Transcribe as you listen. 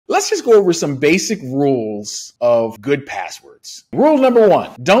Let's just go over some basic rules of good passwords. Rule number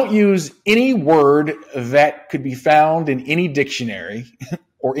 1, don't use any word that could be found in any dictionary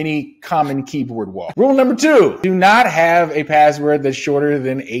or any common keyboard walk. Rule number 2, do not have a password that's shorter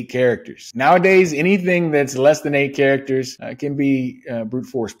than 8 characters. Nowadays, anything that's less than 8 characters can be brute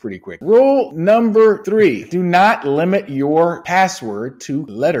force pretty quick. Rule number 3, do not limit your password to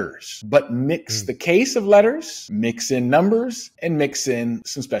letters, but mix the case of letters, mix in numbers, and mix in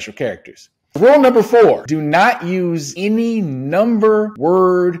some special characters. Rule number 4, do not use any number,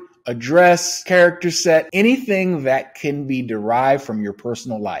 word, address, character set, anything that can be derived from your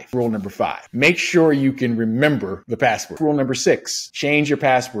personal life. Rule number 5, make sure you can remember the password. Rule number 6, change your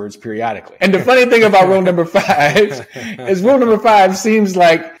passwords periodically. And the funny thing about rule number 5 is rule number 5 seems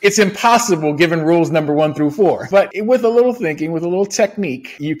like it's impossible given rules number 1 through 4. But with a little thinking, with a little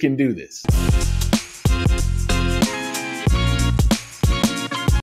technique, you can do this.